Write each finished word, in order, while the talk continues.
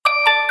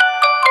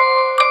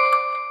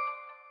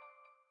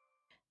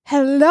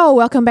Hello,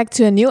 welcome back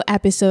to a new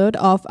episode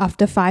of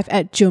After 5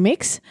 at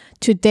Jumix.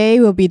 Today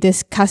we'll be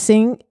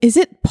discussing, is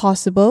it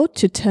possible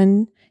to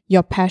turn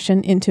your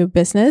passion into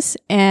business?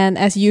 And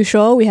as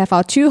usual, we have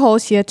our two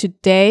hosts here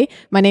today.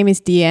 My name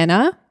is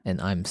Deanna. And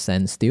I'm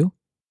San Steele.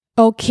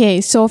 Okay,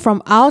 so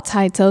from our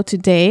title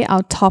today,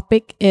 our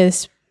topic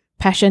is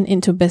passion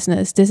into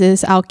business. This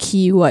is our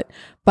keyword.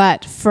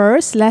 But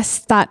first, let's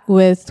start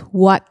with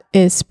what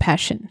is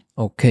passion?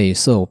 Okay,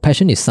 so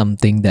passion is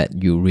something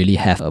that you really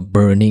have a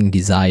burning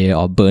desire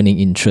or burning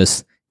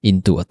interest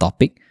into a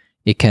topic.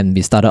 It can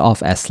be started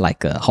off as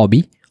like a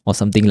hobby or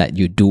something like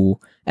you do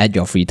at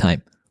your free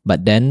time.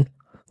 But then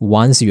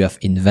once you have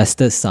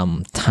invested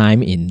some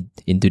time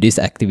into this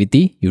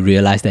activity, you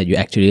realize that you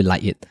actually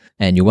like it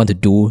and you want to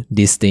do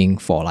this thing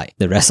for like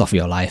the rest of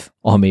your life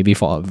or maybe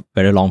for a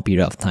very long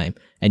period of time.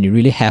 And you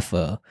really have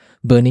a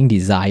burning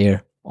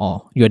desire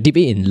or you're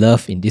deeply in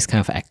love in this kind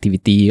of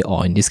activity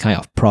or in this kind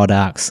of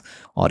products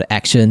or the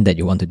action that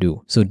you want to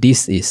do. So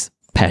this is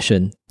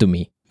passion to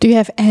me. Do you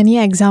have any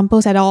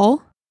examples at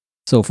all?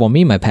 So for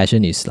me, my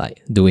passion is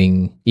like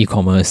doing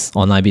e-commerce,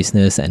 online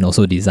business, and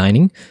also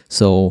designing.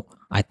 So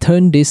I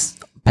turned this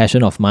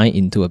passion of mine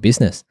into a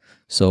business.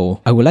 So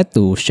I would like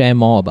to share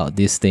more about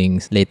these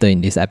things later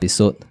in this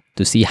episode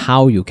to see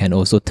how you can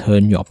also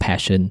turn your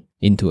passion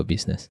into a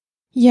business.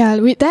 Yeah,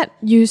 with that,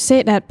 you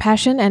said that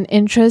passion and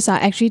interest are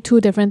actually two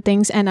different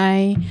things. And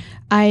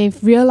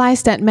I've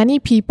realized that many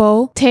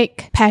people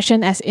take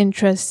passion as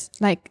interest,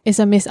 like it's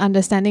a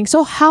misunderstanding.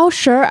 So how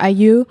sure are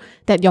you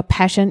that your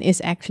passion is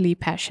actually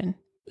passion?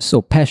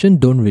 So passion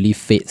don't really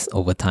fades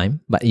over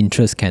time, but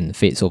interest can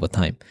fade over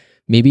time.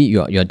 Maybe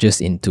you're just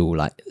into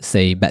like,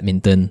 say,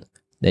 badminton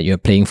that you're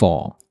playing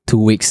for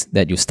 2 weeks,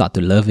 that you start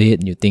to love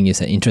it, you think it's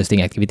an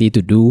interesting activity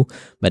to do.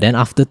 But then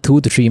after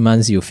 2 to 3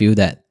 months, you feel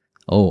that,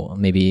 oh,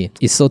 maybe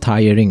it's so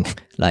tiring.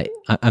 Like,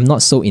 I'm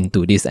not so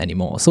into this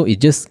anymore. So it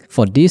just,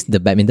 for this, the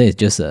badminton is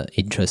just an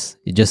interest.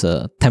 It's just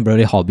a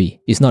temporary hobby.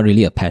 It's not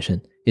really a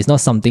passion. It's not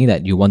something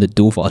that you want to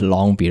do for a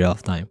long period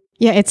of time.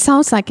 Yeah, it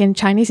sounds like in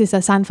Chinese it's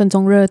a 3分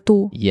钟热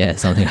度. Yeah,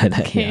 something like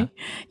that. Okay.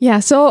 Yeah,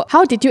 so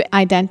how did you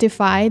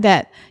identify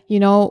that,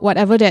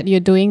 whatever that you're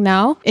doing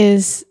now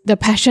is the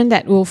passion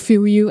that will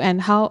fuel you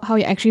and how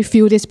you actually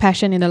feel this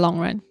passion in the long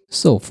run?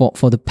 So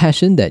for the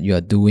passion that you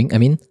are doing,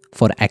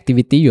 for the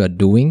activity you are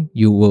doing,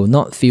 you will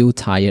not feel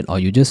tired or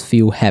you just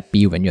feel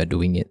happy when you're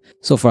doing it.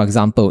 So for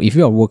example, if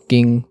you are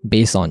working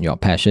based on your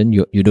passion,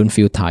 you don't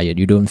feel tired,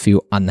 you don't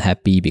feel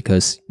unhappy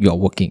because you're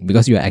working,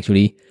 because you're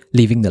actually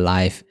living the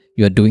life,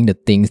 you're doing the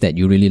things that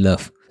you really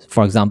love.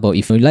 For example,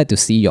 if you like to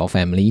see your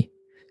family,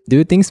 do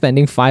you think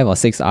spending 5 or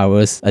 6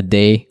 hours a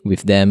day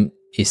with them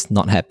is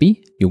not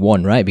happy? You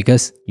won't, right?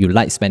 Because you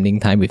like spending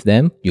time with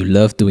them, you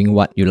love doing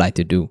what you like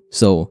to do.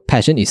 So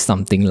passion is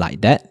something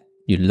like that.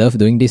 You love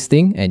doing this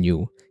thing and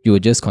you will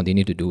just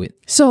continue to do it.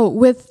 So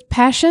with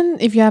passion,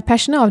 if you are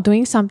passionate of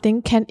doing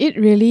something, can it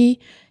really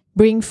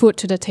bring food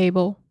to the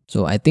table?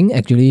 So I think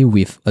actually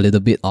with a little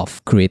bit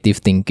of creative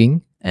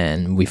thinking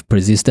and with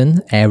persistence,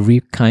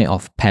 every kind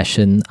of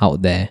passion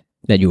out there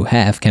that you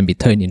have can be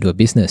turned into a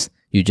business.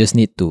 You just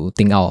need to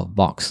think out of the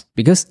box.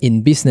 Because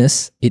in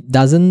business, it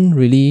doesn't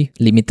really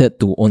limit it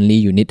to only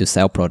you need to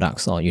sell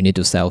products or you need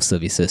to sell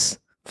services.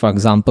 For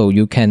example,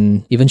 you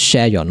can even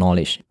share your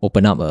knowledge,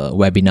 open up a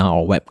webinar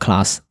or web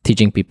class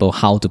teaching people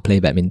how to play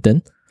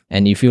badminton.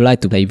 And if you like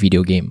to play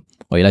video game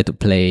or you like to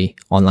play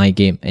online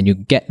game and you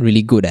get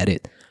really good at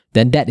it,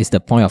 then that is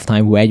the point of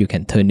time where you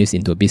can turn this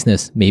into a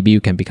business. Maybe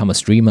you can become a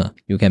streamer.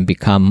 You can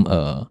become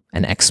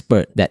an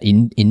expert that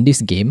in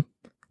this game.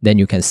 Then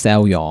you can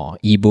sell your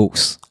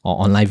ebooks or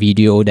online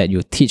video that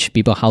you teach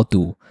people how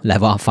to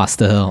level up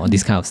faster or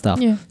this kind of stuff.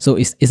 Yeah. So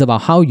it's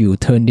about how you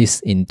turn this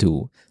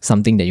into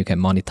something that you can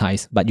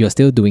monetize, but you're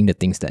still doing the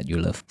things that you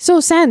love. So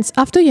Sans,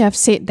 after you have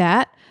said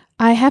that,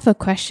 I have a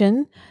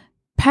question.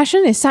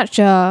 Passion is such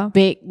a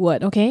vague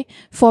word, okay?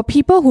 For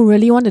people who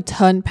really want to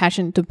turn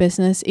passion into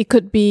business,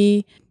 could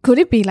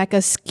it be like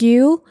a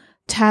skill,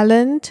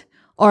 talent,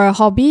 or a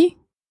hobby?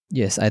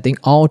 Yes, I think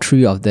all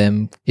three of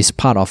them is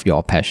part of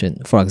your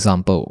passion. For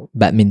example,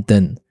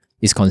 badminton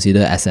is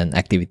considered as an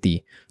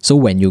activity. So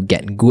when you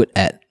get good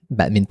at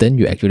badminton,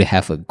 you actually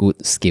have a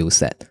good skill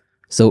set.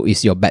 So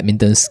is your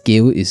badminton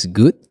skill is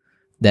good?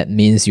 That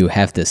means you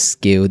have the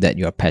skill that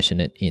you're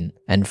passionate in.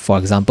 And for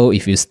example,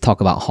 if you talk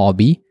about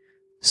hobby,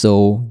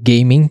 so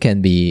gaming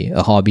can be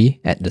a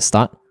hobby at the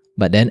start,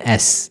 but then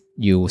as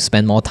you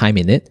spend more time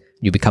in it,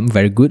 you become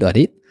very good at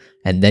it.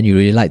 And then you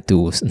really like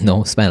to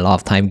spend a lot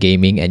of time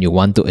gaming and you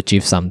want to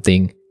achieve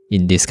something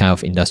in this kind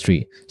of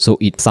industry. So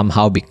it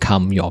somehow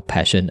become your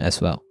passion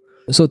as well.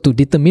 So to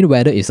determine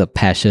whether it's a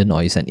passion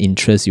or it's an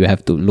interest, you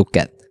have to look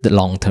at the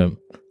long term.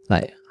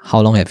 Like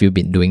how long have you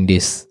been doing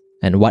this?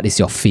 And what is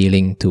your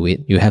feeling to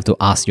it? You have to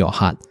ask your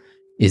heart.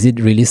 Is it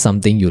really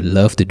something you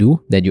love to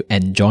do, that you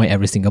enjoy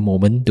every single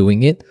moment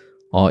doing it?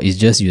 Or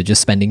is you're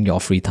just spending your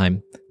free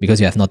time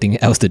because you have nothing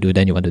else to do,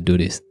 then you want to do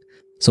this?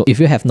 So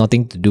if you have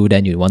nothing to do,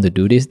 then you want to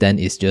do this, then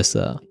it's just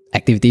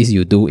activities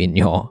you do in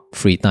your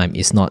free time.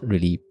 It's not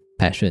really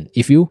passion.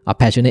 If you are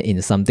passionate in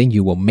something,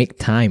 you will make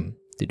time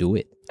to do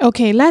it.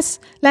 Okay, let's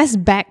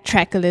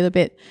backtrack a little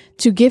bit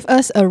to give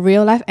us a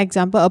real life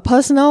example, a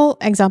personal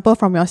example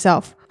from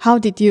yourself.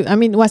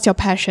 What's your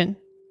passion?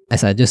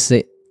 As I just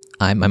said,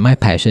 my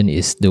passion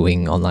is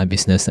doing online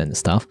business and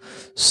stuff.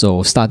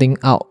 So starting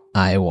out,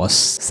 I was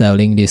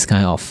selling this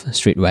kind of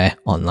streetwear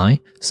online.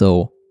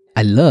 So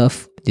I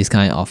love this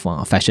kind of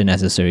fashion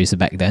accessories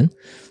back then.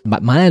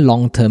 But my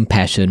long-term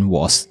passion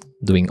was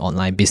doing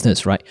online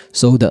business, right?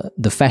 So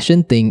the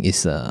fashion thing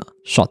is a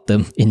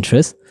short-term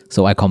interest.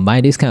 So I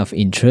combine this kind of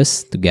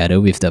interest together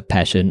with the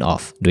passion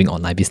of doing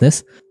online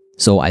business.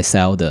 So I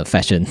sell the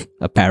fashion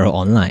apparel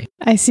online.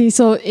 I see.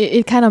 So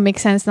it kind of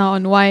makes sense now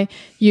on why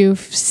you've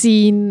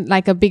seen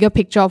like a bigger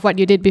picture of what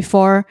you did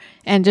before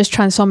and just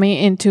transforming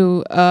it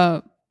into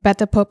a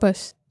better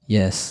purpose.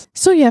 Yes.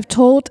 So you have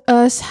told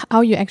us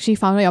how you actually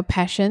found your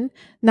passion.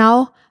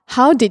 Now,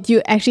 how did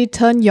you actually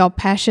turn your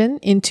passion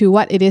into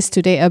what it is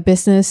today, a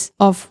business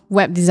of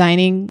web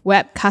designing,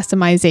 web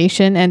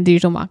customization, and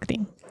digital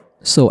marketing?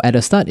 So at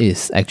the start,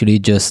 it's actually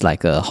just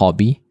like a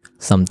hobby,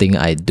 something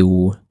I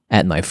do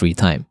at my free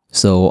time.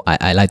 So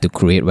I like to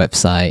create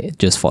website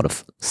just for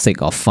the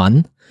sake of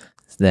fun.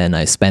 Then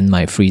I spend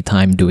my free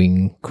time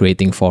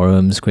creating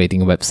forums,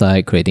 creating a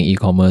website, creating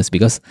e-commerce,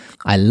 because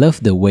I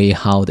love the way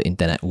how the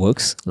internet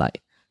works.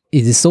 Like,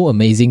 it is so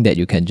amazing that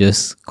you can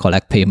just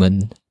collect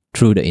payment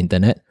through the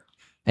internet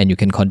and you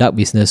can conduct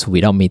business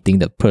without meeting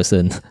the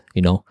person,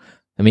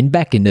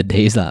 back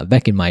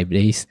in my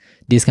days,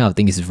 this kind of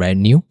thing is very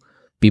new.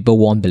 People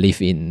won't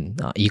believe in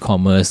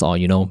e-commerce or,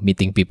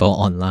 meeting people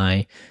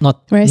online.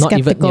 Not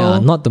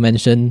to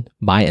mention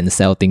buy and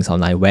sell things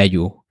online where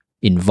you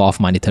involve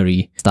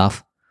monetary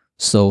stuff.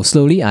 So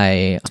slowly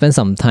I spent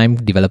some time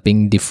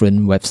developing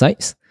different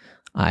websites.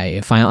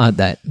 I find out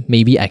that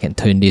maybe I can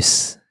turn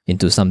this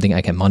into something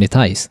I can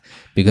monetize,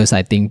 because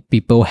I think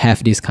people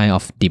have this kind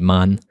of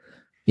demand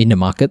in the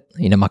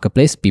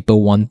marketplace.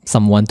 People want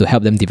someone to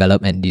help them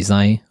develop and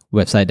design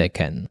website that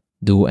can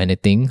do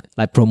anything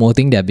like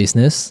promoting their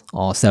business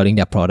or selling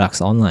their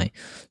products online.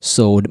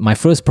 So my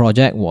first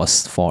project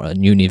was for a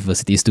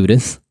university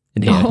students.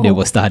 They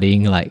were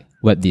studying like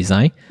web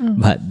design,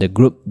 but the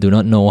group do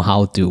not know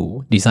how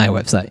to design a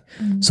website.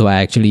 So I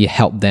actually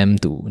helped them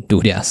to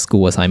do their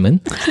school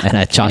assignment and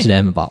I charged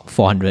them about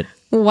 400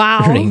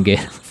 ringgit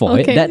for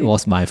it. That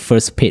was my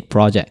first paid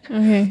project.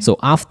 So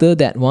after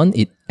that one,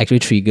 it actually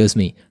triggers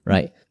me,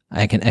 right?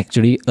 I can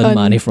actually earn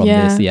money from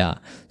this. Yeah.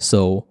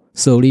 So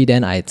slowly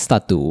then I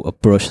start to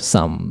approach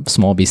some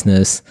small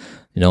business,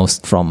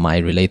 from my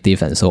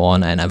relative and so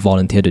on, and I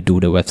volunteer to do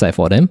the website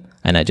for them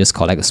and I just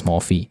collect a small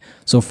fee.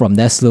 So from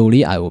there,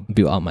 slowly I will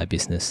build out my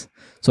business.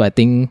 So I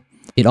think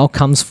it all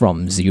comes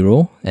from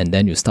zero, and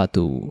then you start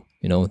to,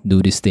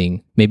 do this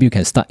thing. Maybe you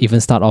can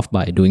start off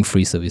by doing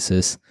free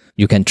services.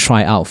 You can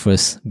try out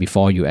first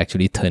before you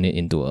actually turn it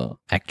into an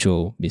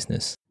actual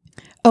business.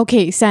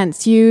 Okay,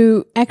 Sans,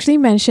 you actually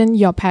mentioned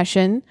your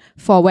passion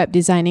for web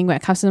designing,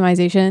 web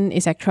customization,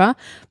 etc.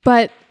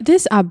 But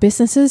these are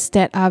businesses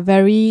that are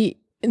very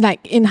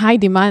in high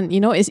demand,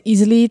 it's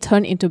easily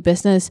turned into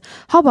business.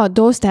 How about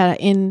those that are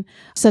in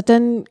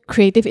certain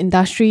creative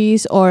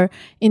industries or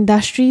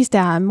industries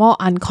that are more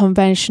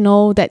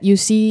unconventional, that you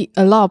see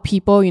a lot of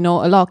people, a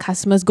lot of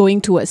customers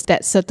going towards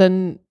that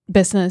certain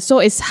business? So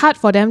it's hard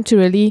for them to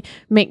really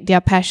make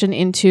their passion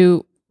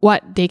into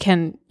what they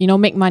can,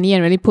 make money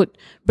and really put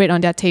bread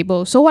on their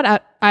table. So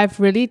what I've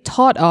really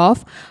thought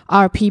of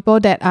are people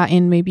that are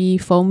in maybe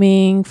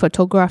filming,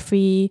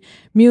 photography,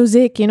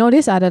 music,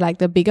 these are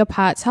the bigger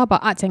parts. How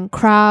about arts and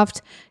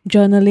craft,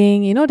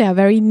 journaling, they are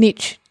very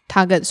niche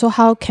targets. So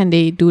how can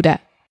they do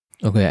that?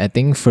 Okay, I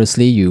think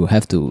firstly, you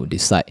have to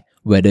decide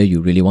whether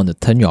you really want to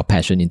turn your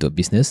passion into a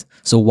business.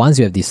 So once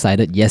you have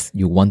decided, yes,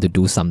 you want to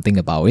do something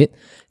about it,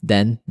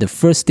 then the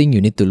first thing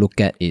you need to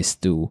look at is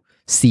to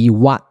see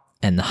what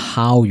and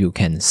how you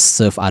can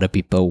serve other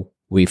people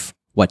with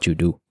what you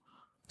do.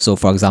 So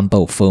for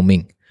example,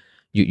 filming,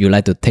 you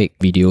like to take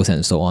videos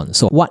and so on.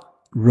 So what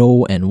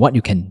role and what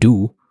you can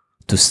do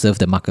to serve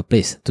the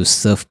marketplace, to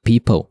serve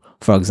people.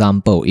 For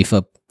example, if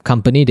a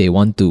company, they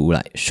want to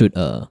shoot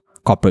a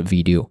corporate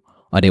video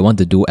or they want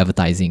to do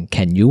advertising,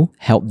 can you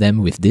help them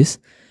with this?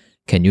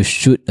 Can you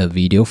shoot a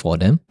video for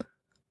them?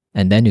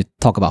 And then you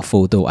talk about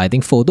photo. I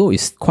think photo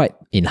is quite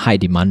in high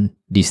demand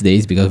these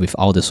days because with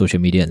all the social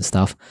media and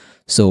stuff.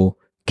 So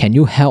can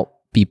you help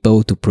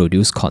people to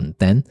produce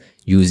content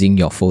using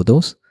your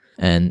photos?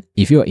 And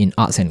if you're in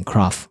arts and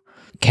craft,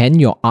 can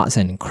your arts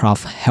and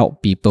craft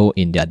help people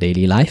in their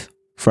daily life?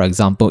 For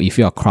example, if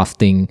you're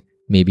crafting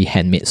maybe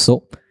handmade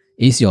soap,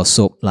 is your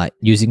soap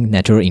using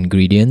natural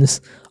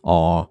ingredients,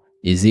 or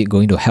is it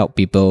going to help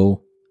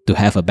people to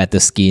have a better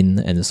skin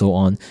and so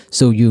on?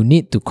 So you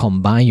need to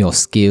combine your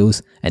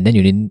skills, and then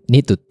you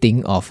need to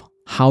think of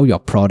how your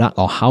product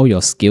or how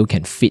your skill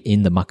can fit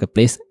in the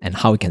marketplace and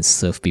how it can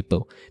serve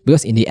people.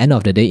 Because in the end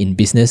of the day, in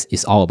business,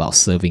 it's all about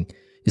serving.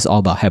 It's all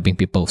about helping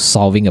people,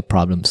 solving the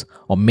problems,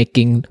 or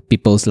making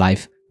people's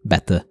life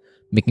better,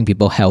 making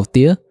people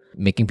healthier,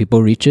 making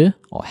people richer,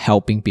 or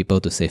helping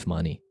people to save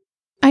money.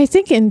 I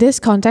think in this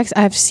context,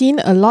 I've seen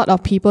a lot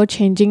of people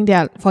changing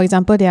for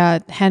example,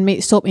 their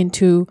handmade soap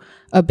into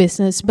a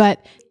business,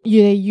 but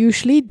they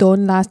usually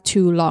don't last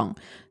too long.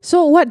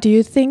 So what do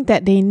you think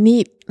that they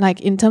need,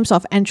 like in terms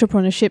of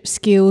entrepreneurship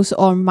skills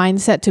or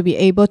mindset, to be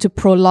able to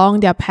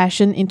prolong their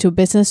passion into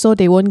business so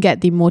they won't get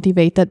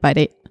demotivated by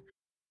it?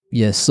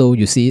 Yes, so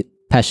you see,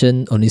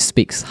 passion only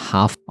speaks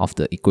half of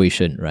the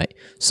equation, right?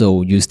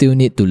 So you still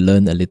need to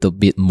learn a little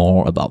bit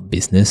more about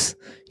business.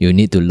 You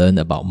need to learn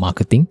about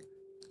marketing,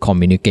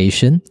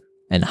 communication,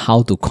 and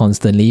how to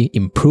constantly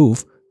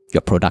improve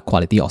your product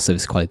quality or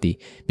service quality.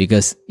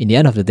 Because in the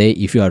end of the day,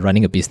 if you are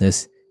running a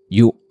business,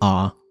 you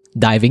are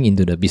diving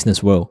into the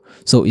business world.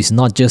 So it's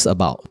not just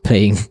about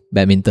playing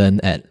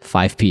badminton at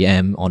 5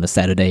 p.m. on a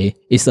Saturday.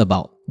 It's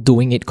about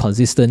doing it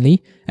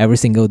consistently every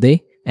single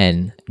day,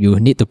 and you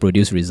need to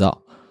produce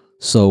result.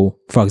 So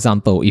for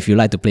example, if you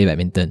like to play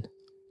badminton,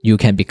 you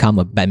can become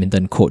a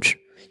badminton coach.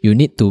 You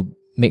need to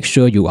make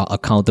sure you are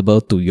accountable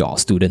to your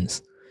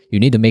students. You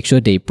need to make sure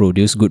they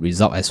produce good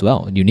result as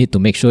well. You need to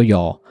make sure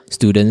your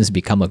students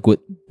become a good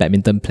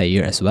badminton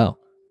player as well.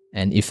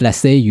 And if let's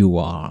say you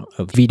are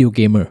a video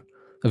gamer,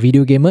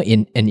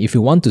 and if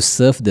you want to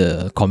serve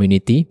the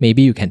community,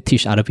 maybe you can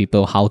teach other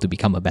people how to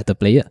become a better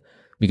player.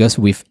 Because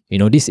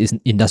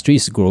industry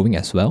is growing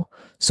as well.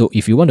 So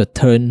if you want to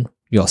turn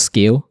your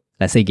skill,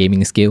 let's say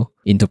gaming skill,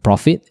 into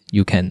profit,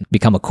 you can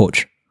become a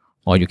coach,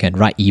 or you can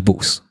write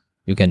ebooks.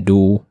 You can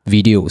do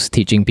videos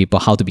teaching people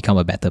how to become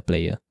a better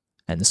player,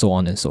 and so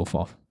on and so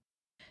forth.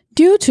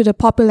 Due to the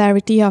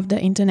popularity of the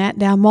internet,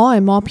 there are more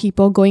and more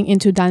people going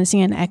into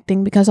dancing and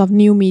acting because of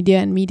new media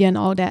and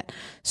all that.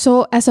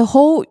 So as a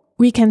whole,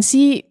 we can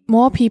see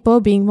more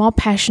people being more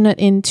passionate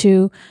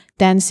into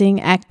dancing,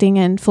 acting,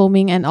 and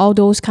filming, and all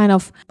those kind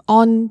of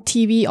on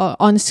TV or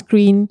on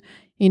screen,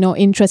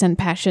 interest and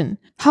passion.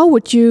 How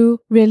would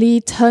you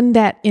really turn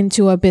that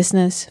into a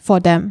business for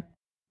them?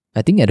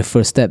 I think the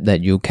first step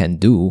that you can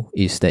do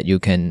is that you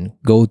can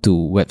go to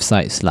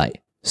websites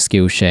like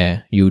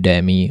Skillshare,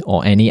 Udemy,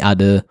 or any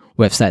other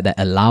website that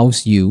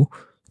allows you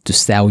to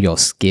sell your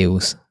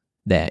skills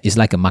there. It's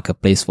like a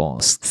marketplace for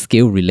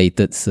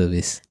skill-related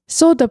service.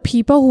 So the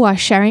people who are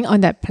sharing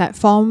on that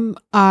platform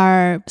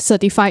are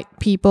certified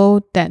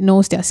people that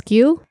knows their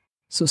skill?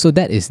 So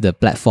that is the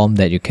platform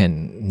that you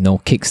can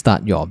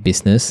kickstart your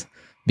business,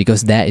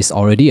 because there is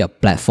already a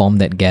platform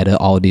that gather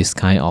all these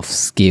kind of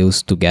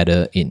skills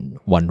together in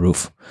one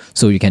roof.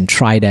 So you can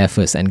try there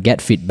first and get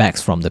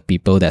feedbacks from the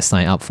people that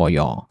sign up for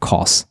your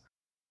course.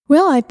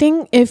 Well, I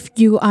think if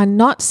you are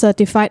not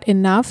certified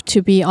enough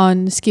to be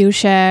on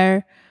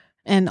Skillshare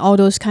and all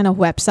those kind of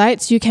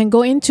websites, you can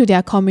go into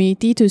their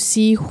community to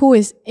see who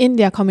is in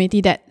their community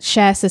that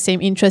shares the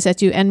same interest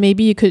as you. And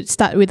maybe you could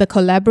start with a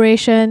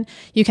collaboration.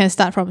 You can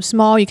start from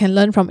small, you can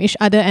learn from each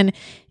other. And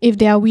if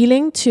they are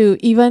willing to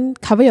even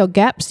cover your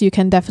gaps, you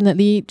can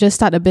definitely just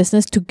start a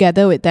business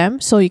together with them.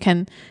 So you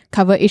can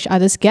cover each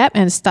other's gap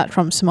and start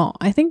from small.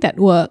 I think that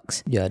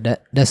works. Yeah,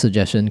 that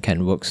suggestion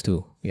can work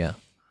too. Yeah.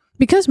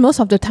 Because most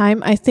of the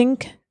time, I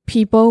think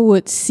people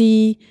would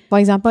see, for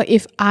example,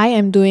 if I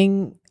am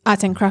doing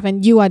arts and craft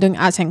and you are doing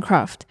arts and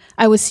craft,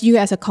 I would see you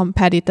as a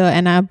competitor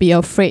and I'll be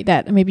afraid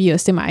that maybe you'll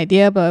steal my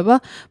idea, blah, blah,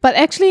 blah. But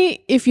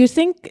actually, if you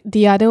think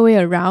the other way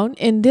around,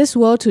 in this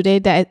world today,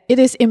 that it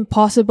is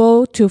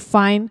impossible to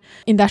find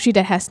industry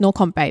that has no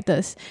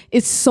competitors.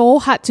 It's so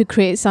hard to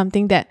create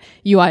something that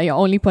you are your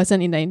only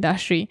person in the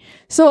industry.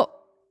 So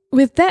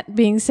with that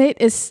being said,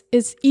 it's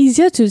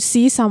easier to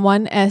see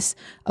someone as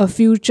a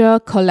future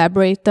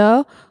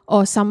collaborator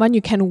or someone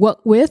you can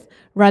work with,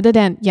 rather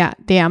than,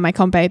 they are my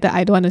competitor,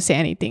 I don't want to say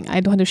anything, I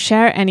don't want to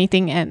share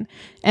anything, and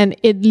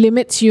it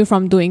limits you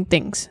from doing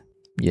things.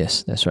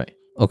 Yes, that's right.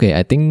 Okay,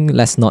 I think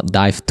let's not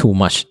dive too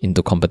much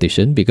into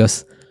competition,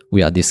 because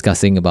we are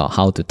discussing about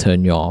how to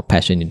turn your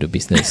passion into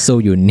business. So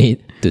you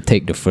need to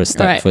take the first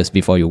step first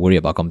before you worry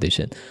about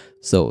competition.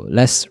 So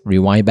let's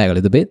rewind back a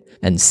little bit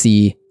and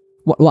see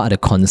what are the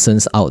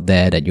concerns out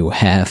there that you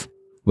have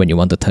when you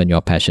want to turn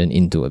your passion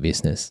into a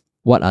business.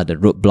 What are the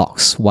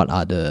roadblocks? What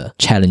are the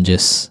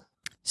challenges?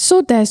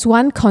 So there's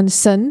one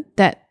concern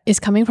that is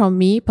coming from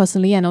me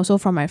personally and also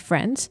from my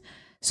friends.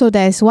 So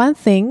there's one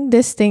thing.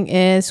 This thing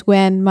is,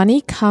 when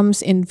money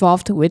comes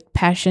involved with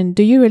passion,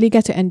 do you really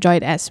get to enjoy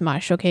it as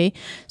much? Okay.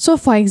 So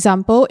for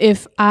example,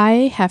 if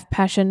I have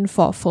passion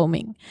for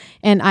filming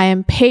and I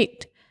am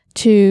paid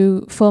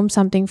to film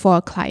something for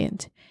a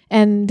client,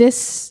 and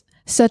this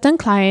certain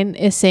client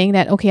is saying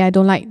that, okay, I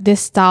don't like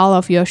this style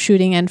of your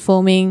shooting and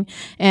filming,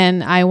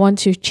 and I want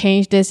to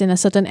change this in a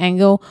certain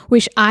angle,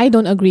 which I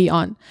don't agree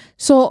on.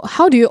 So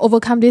how do you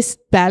overcome this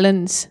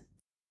balance?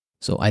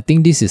 So I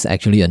think this is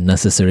actually a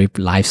necessary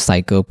life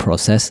cycle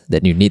process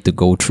that you need to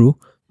go through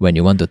when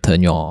you want to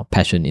turn your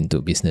passion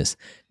into business.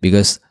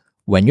 Because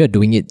when you're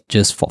doing it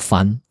just for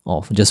fun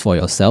or just for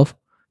yourself,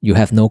 you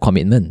have no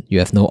commitment. You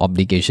have no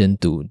obligation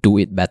to do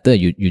it better.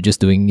 You're just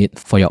doing it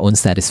for your own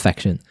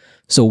satisfaction.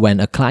 So when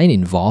a client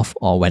involved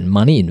or when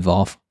money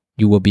involved,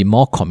 you will be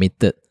more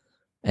committed,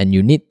 and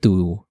you need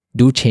to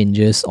do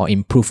changes or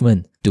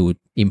improvement to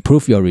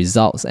improve your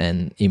results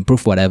and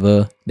improve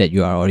whatever that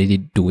you are already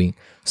doing.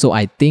 So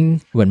I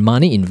think when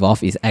money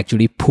involved is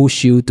actually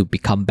push you to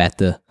become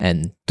better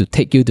and to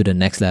take you to the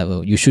next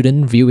level. You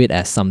shouldn't view it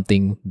as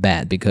something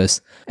bad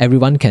because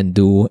everyone can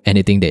do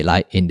anything they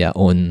like in their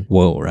own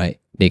world, right?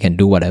 They can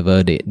do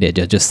whatever they're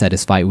just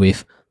satisfied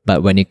with.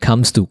 But when it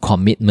comes to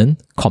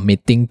commitment,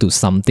 committing to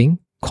something,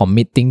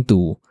 committing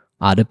to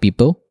other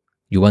people,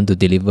 you want to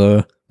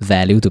deliver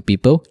value to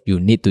people, you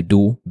need to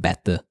do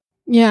better.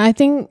 Yeah, I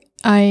think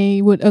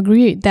I would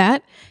agree with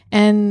that.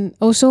 And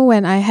also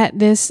when I had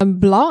this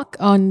blog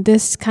on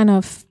this kind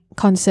of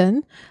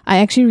concern, I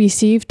actually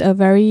received a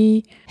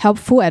very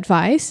helpful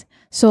advice.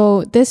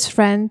 So this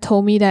friend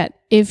told me that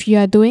if you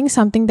are doing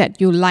something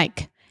that you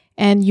like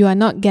and you are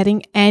not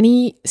getting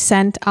any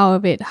cent out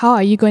of it, how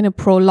are you going to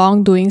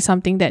prolong doing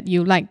something that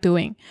you like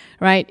doing,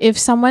 right? If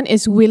someone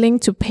is willing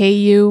to pay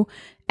you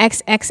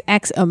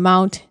XXX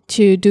amount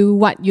to do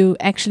what you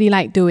actually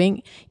like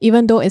doing,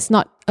 even though it's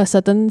not a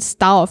certain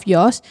style of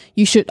yours,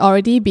 you should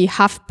already be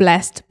half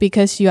blessed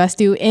because you are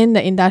still in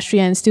the industry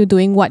and still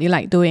doing what you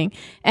like doing.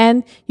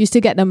 And you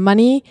still get the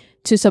money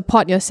to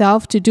support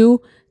yourself to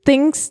do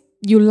things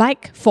you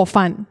like for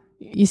fun.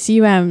 You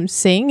see where I'm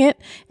saying it?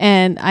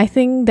 And I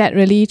think that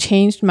really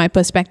changed my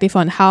perspective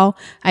on how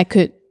I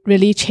could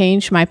really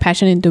change my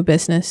passion into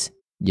business.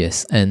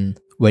 Yes, and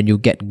when you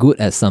get good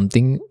at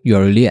something,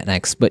 you're really an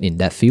expert in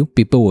that field,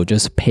 people will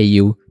just pay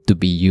you to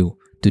be you,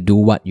 to do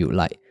what you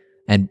like.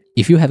 And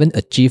if you haven't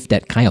achieved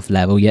that kind of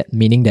level yet,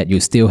 meaning that you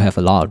still have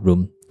a lot of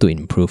room to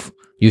improve,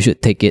 you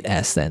should take it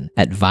as an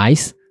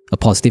advice, a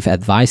positive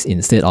advice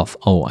instead of,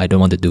 oh, I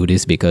don't want to do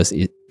this because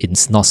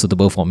it's not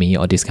suitable for me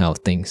or these kind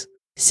of things.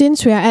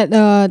 Since we are at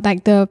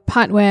the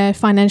part where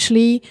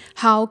financially,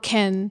 how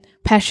can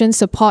passion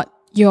support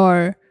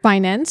your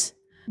finance?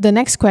 The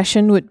next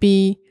question would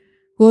be,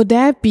 will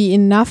there be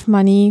enough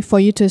money for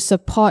you to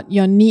support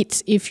your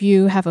needs if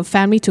you have a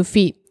family to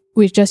feed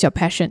with just your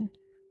passion?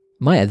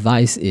 My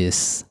advice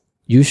is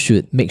you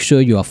should make sure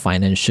you are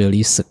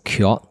financially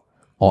secured,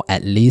 or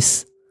at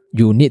least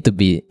you need to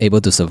be able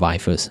to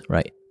survive first,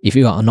 right? If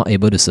you are not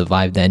able to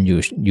survive, then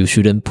you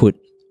shouldn't put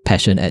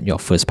passion at your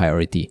first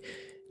priority.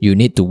 You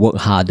need to work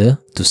harder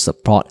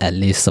to at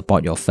least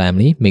support your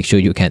family, make sure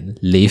you can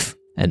live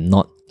and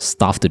not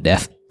starve to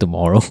death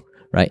tomorrow,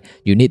 right?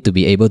 You need to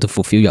be able to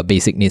fulfill your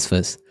basic needs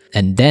first.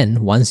 And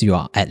then once you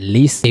are at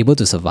least able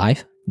to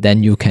survive,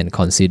 then you can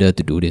consider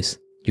to do this.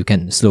 You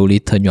can slowly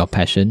turn your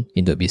passion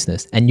into a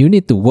business. And you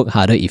need to work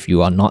harder if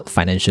you are not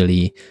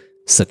financially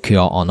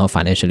secure or not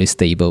financially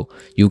stable.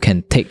 You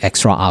can take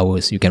extra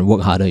hours. You can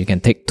work harder. You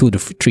can take 2 to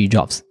 3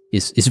 jobs.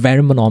 It's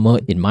very normal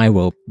in my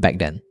world back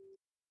then.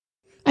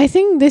 I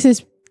think this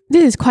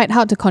is quite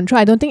hard to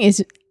control. I don't think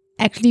it's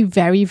actually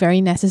very,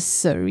 very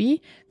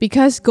necessary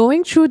because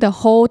going through the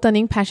whole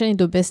turning passion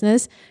into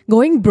business,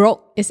 going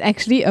broke is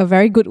actually a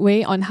very good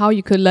way on how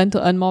you could learn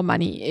to earn more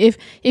money. If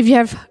you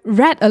have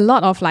read a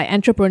lot of like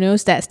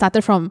entrepreneurs that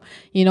started from,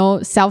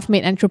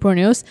 self-made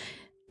entrepreneurs,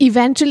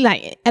 eventually,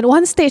 like at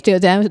one stage, they'll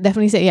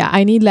definitely say, yeah,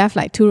 I need left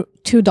like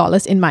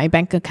 $2 in my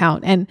bank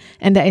account. And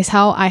that is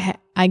how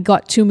I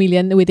got 2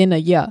 million within a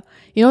year.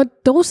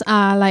 Those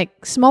are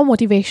like small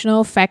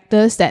motivational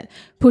factors that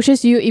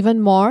pushes you even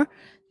more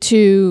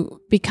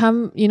to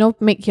become,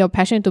 make your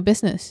passion into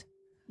business.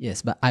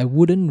 Yes, but I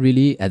wouldn't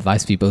really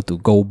advise people to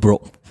go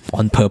broke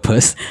on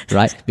purpose,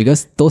 right?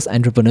 Because those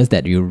entrepreneurs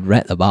that you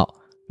read about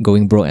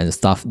going broke and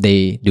stuff,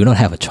 they do not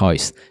have a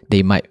choice.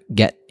 They might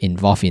get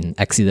involved in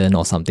accident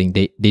or something.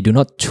 They do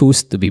not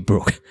choose to be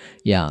broke.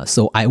 Yeah,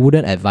 so I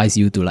wouldn't advise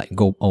you to like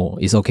go, oh,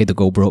 it's okay to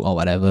go broke or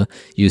whatever.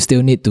 You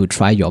still need to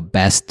try your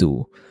best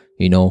to,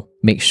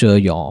 make sure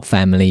your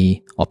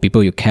family or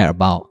people you care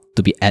about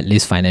to be at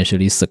least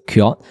financially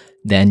secured.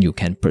 Then you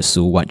can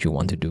pursue what you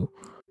want to do.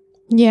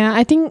 Yeah,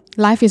 I think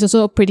life is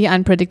also pretty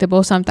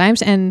unpredictable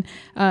sometimes, and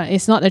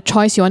it's not a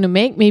choice you want to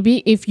make.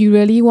 Maybe if you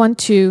really want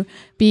to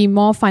be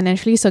more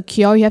financially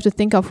secure, you have to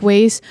think of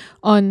ways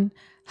on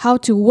how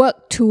to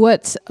work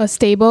towards a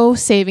stable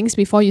savings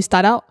before you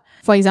start out.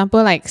 For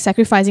example, like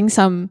sacrificing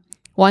some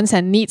wants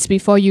and needs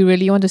before you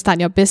really want to start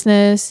your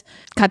business,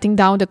 cutting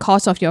down the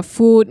cost of your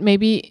food.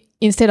 Maybe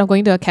instead of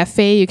going to a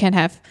cafe, you can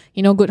have,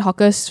 good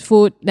hawkers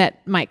food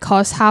that might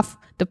cost half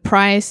the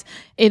price.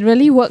 It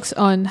really works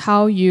on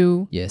how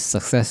you... Yes,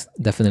 success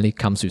definitely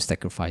comes with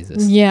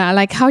sacrifices. Yeah,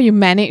 like how you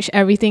manage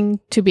everything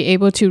to be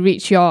able to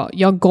reach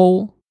your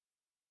goal.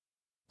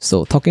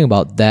 So talking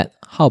about that,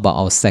 how about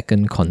our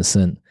second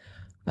concern?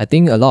 I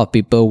think a lot of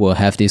people will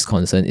have this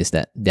concern is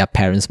that their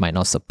parents might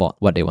not support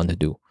what they want to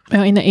do.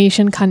 Well, in an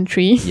Asian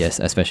country. Yes,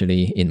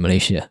 especially in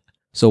Malaysia.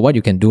 So what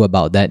you can do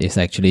about that is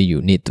actually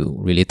you need to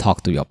really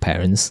talk to your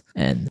parents,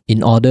 and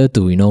in order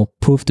to,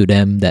 prove to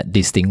them that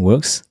this thing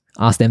works,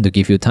 ask them to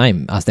give you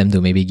time. Ask them to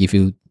maybe give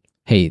you,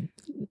 hey,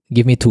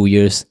 give me 2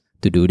 years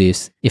to do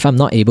this. If I'm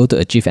not able to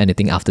achieve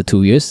anything after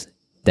 2 years,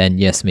 then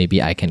yes,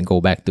 maybe I can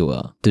go back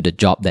to the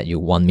job that you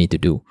want me to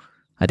do.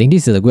 I think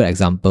this is a good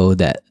example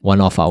that one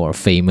of our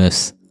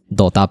famous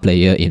Dota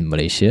player in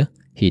Malaysia,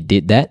 he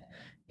did that.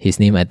 His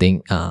name, I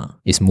think,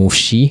 is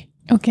Mushi.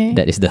 Okay.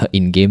 That is the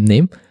in-game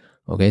name.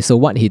 Okay, so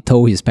what he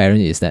told his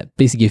parents is that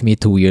please give me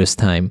 2 years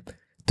time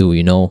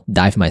to,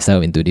 dive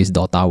myself into this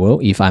Dota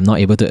world. If I'm not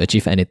able to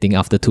achieve anything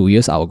after 2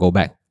 years, I will go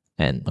back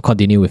and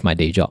continue with my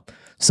day job.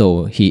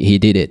 So he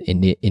did it.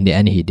 In the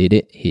end, he did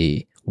it.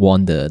 He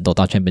won the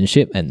Dota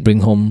championship and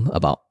bring home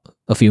about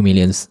a few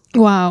millions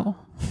Wow.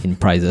 in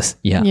prizes.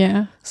 Yeah.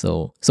 Yeah.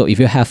 So if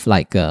you have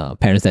like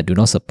parents that do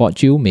not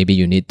support you, maybe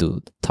you need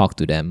to talk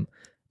to them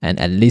and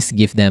at least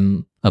give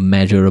them a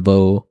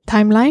measurable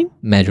Timeline?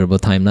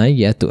 timeline,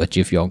 yeah, to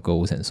achieve your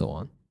goals and so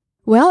on.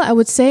 Well, I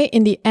would say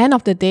in the end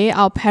of the day,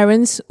 our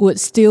parents would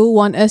still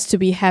want us to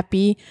be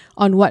happy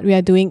on what we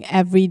are doing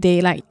every day.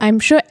 Like, I'm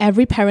sure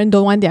every parent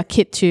don't want their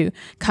kid to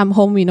come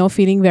home,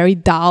 feeling very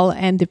dull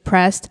and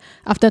depressed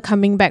after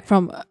coming back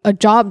from a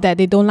job that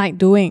they don't like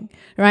doing,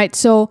 right?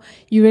 So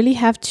you really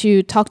have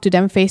to talk to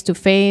them face to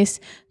face,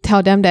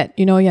 tell them that,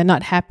 you're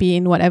not happy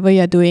in whatever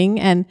you're doing,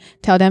 and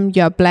tell them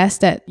you're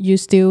blessed that you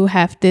still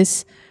have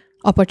this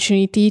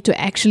opportunity to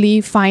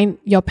actually find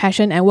your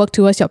passion and work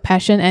towards your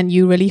passion, and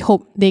you really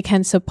hope they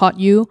can support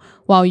you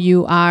while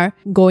you are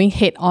going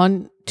head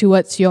on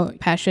towards your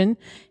passion.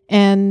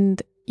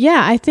 And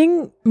yeah, I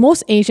think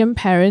most Asian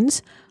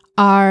parents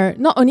are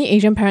not only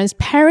Asian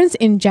parents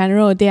in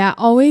general, they are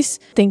always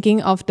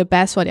thinking of the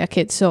best for their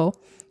kids. So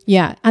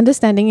yeah,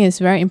 understanding is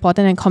very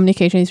important and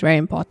communication is very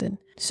important.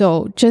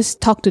 So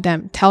just talk to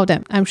them, tell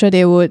them. I'm sure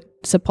they would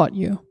support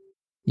you.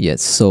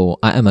 Yes, so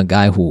I am a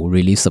guy who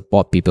really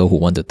support people who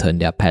want to turn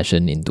their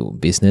passion into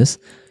business.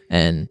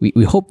 And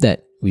we hope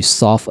that we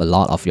solve a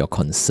lot of your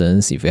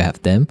concerns if you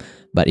have them.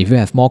 But if you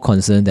have more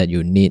concern that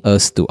you need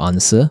us to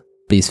answer,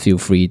 please feel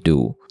free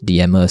to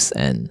DM us.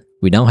 And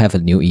we now have a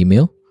new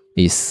email.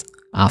 It's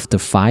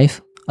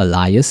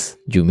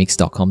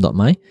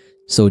after5alias@jumix.com.my.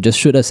 So just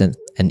shoot us an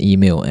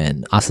email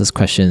and ask us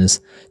questions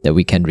that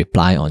we can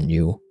reply on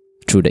you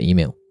through the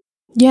email.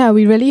 Yeah,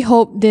 we really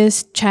hope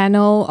this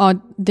channel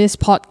or this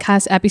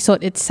podcast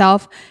episode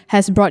itself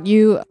has brought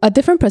you a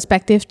different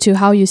perspective to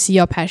how you see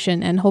your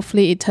passion, and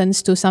hopefully it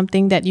turns to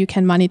something that you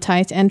can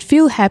monetize and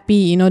feel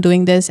happy,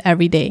 doing this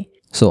every day.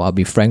 So I'll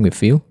be frank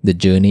with you, the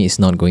journey is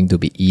not going to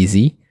be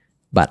easy,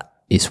 but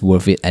it's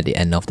worth it at the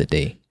end of the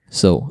day.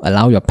 So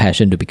allow your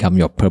passion to become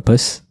your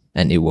purpose,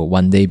 and it will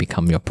one day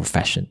become your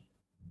profession.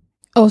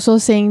 Also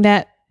saying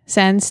that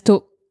Sans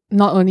took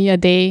not only a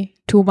day,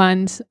 2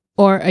 months,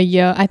 or a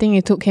year. I think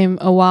it took him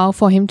a while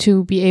for him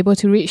to be able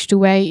to reach to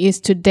where he is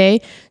today.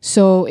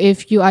 So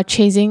if you are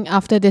chasing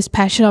after this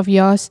passion of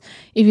yours,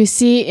 if you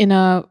see in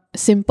a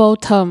simple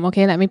term,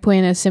 okay, let me put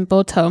in a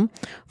simple term.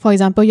 For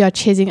example, you're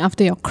chasing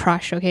after your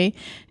crush, okay,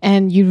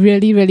 and you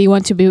really, really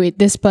want to be with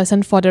this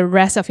person for the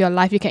rest of your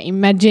life. You can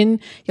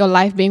imagine your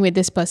life being with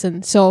this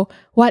person. So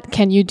what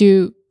can you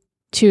do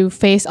to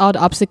face all the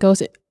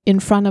obstacles in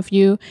front of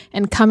you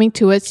and coming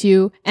towards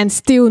you and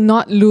still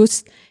not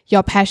lose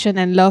your passion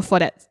and love for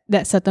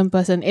that certain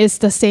person? It's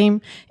the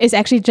same. It's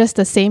actually just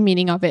the same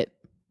meaning of it.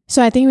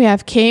 So I think we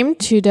have came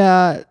to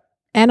the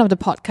end of the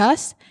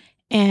podcast.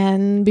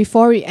 And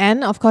before we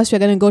end, of course, we're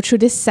going to go through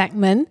this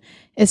segment.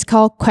 It's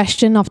called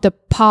Question of the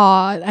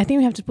Pod. I think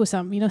we have to put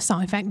some,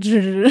 sound effect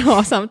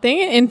or something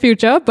in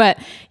future. But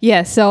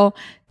yeah, so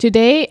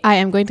today I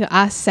am going to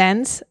ask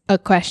Sans a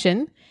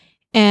question.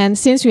 And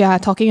since we are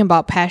talking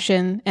about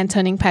passion and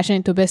turning passion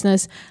into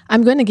business,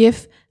 I'm going to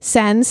give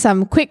Sans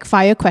some quick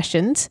fire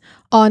questions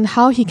on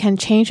how he can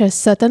change a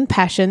certain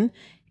passion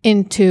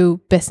into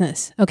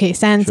business. Okay,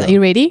 Sans, Sure. Are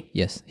you ready?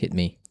 Yes, hit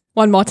me.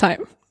 One more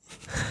time.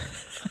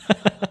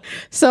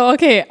 So,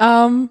 okay,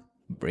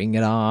 Bring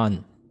it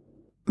on.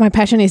 my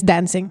passion is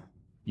dancing.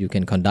 You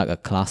can conduct a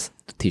class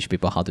to teach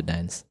people how to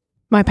dance.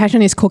 My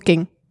passion is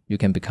cooking. You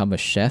can become a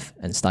chef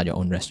and start your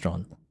own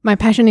restaurant. My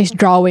passion is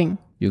drawing.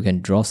 You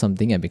can draw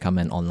something and become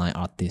an online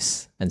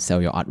artist and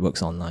sell your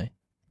artworks online.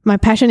 My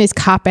passion is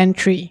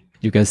carpentry.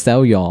 You can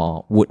sell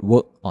your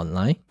woodwork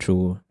online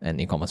through an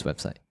e-commerce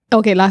website.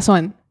 Okay, last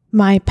one.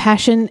 My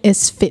passion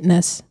is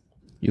fitness.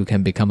 You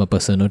can become a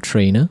personal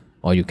trainer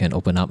or you can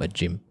open up a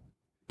gym.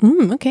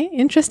 Okay,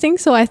 interesting.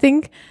 So I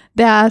think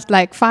there are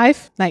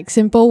 5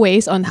 simple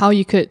ways on how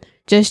you could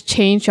just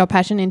change your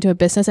passion into a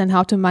business and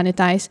how to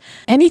monetize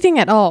anything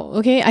at all.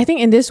 Okay, I think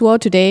in this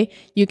world today,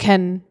 you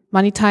can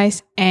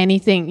monetize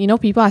anything.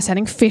 People are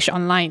selling fish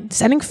online.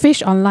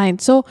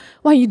 So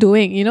what are you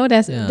doing?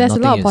 There's a lot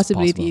nothing of is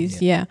possibilities.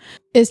 possible, Yeah.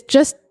 It's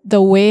just the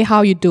way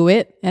how you do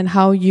it and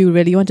how you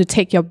really want to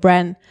take your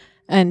brand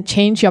and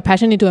change your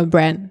passion into a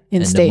brand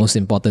instead. And the most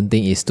important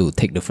thing is to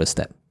take the first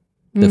step.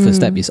 The first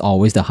step is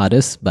always the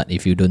hardest, but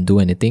if you don't do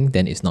anything,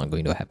 then it's not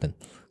going to happen.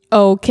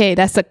 Okay,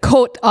 that's the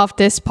quote of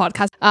this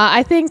podcast.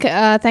 I think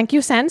thank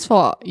you, Sans,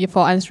 for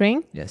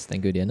answering. Yes,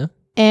 thank you, Diana.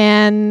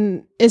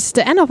 And it's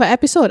the end of our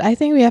episode. I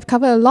think we have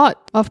covered a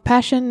lot of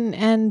passion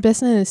and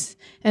business,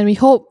 and we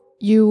hope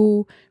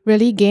you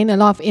really gain a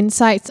lot of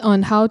insights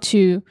on how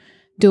to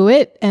do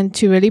it and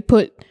to really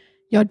put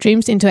your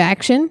dreams into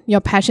action,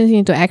 your passions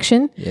into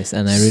action. Yes,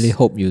 and I really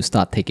hope you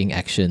start taking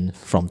action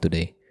from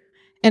today.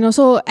 and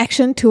also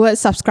action towards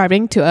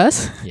subscribing to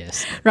us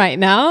Yes. right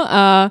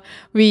now.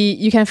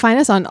 You can find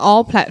us on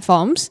all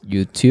platforms.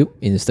 YouTube,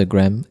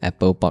 Instagram,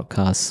 Apple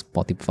Podcasts,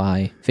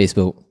 Spotify,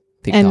 Facebook,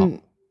 TikTok.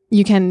 And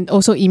you can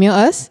also email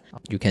us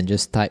You can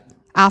just type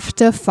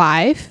after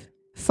 5,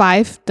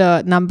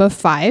 the number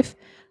 5,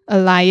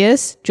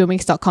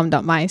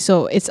 alias@jomix.com.my.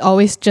 So it's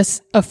always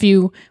just a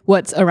few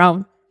words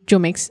around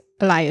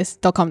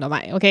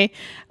jomix@alias.com.my. Okay.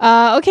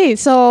 Okay.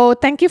 So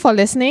thank you for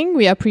listening.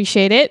 We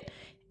appreciate it.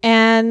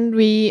 And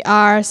we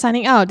are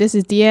signing out. This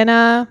is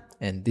Deanna.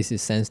 and this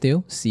is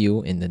Sandstill. See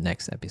you in the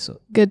next episode.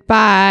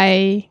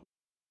 Goodbye.